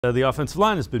The offensive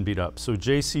line has been beat up. So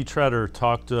J.C. Tretter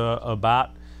talked about,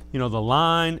 the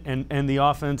line and the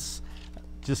offense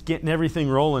just getting everything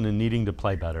rolling and needing to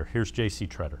play better. Here's J.C.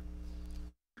 Tretter.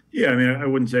 Yeah, I mean, I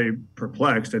wouldn't say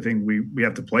perplexed. I think we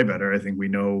have to play better. I think we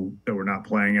know that we're not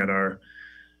playing at our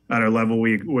level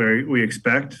we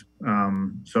expect.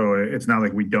 So it's not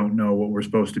like we don't know what we're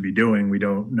supposed to be doing. We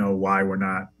don't know why we're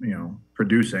not,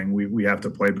 producing. We have to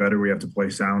play better. We have to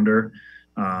play sounder.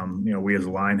 We as a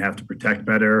line have to protect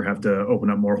better, have to open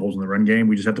up more holes in the run game.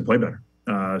 We just have to play better.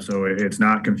 So it's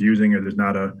not confusing, or there's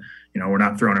not we're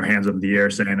not throwing our hands up in the air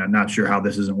saying, I'm not sure how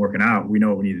this isn't working out. We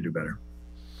know we need to do better.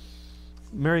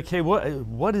 Mary Kay,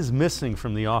 what is missing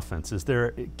from the offense?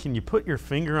 Can you put your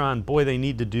finger on, boy, they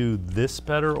need to do this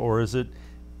better, or is it?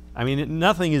 I mean,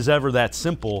 nothing is ever that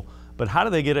simple. But how do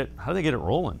they get it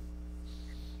rolling?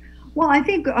 Well, I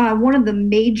think one of the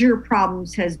major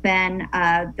problems has been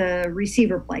the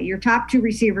receiver play. Your top two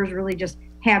receivers really just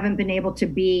haven't been able to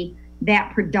be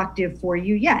that productive for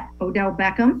you yet. Odell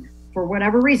Beckham, for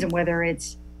whatever reason, whether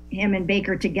it's him and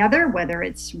Baker together, whether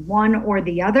it's one or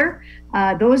the other,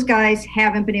 those guys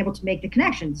haven't been able to make the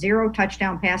connection. 0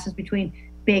 touchdown passes between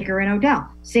Baker and Odell.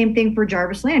 Same thing for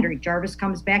Jarvis Landry. Jarvis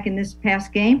comes back in this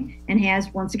past game and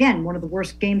has, once again, one of the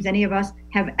worst games any of us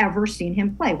have ever seen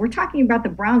him play. We're talking about the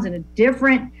Browns in a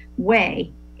different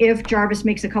way if Jarvis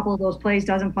makes a couple of those plays,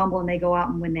 doesn't fumble, and they go out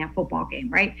and win that football game,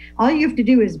 right? All you have to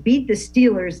do is beat the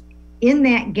Steelers in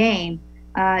that game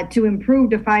to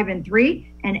improve to 5-3,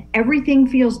 and everything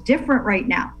feels different right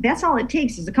now. That's all it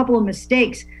takes is a couple of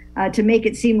mistakes to make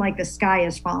it seem like the sky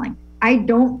is falling. I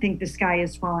don't think the sky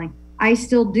is falling. I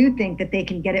still do think that they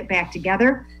can get it back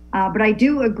together, but I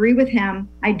do agree with him.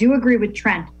 I do agree with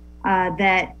Trent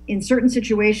that in certain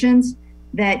situations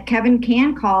that Kevin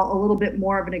can call a little bit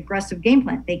more of an aggressive game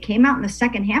plan. They came out in the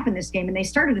second half in this game and they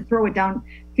started to throw it downfield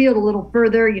a little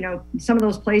further. Some of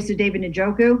those plays to David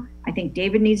Njoku, I think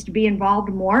David needs to be involved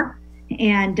more.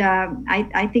 And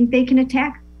I think they can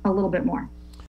attack a little bit more.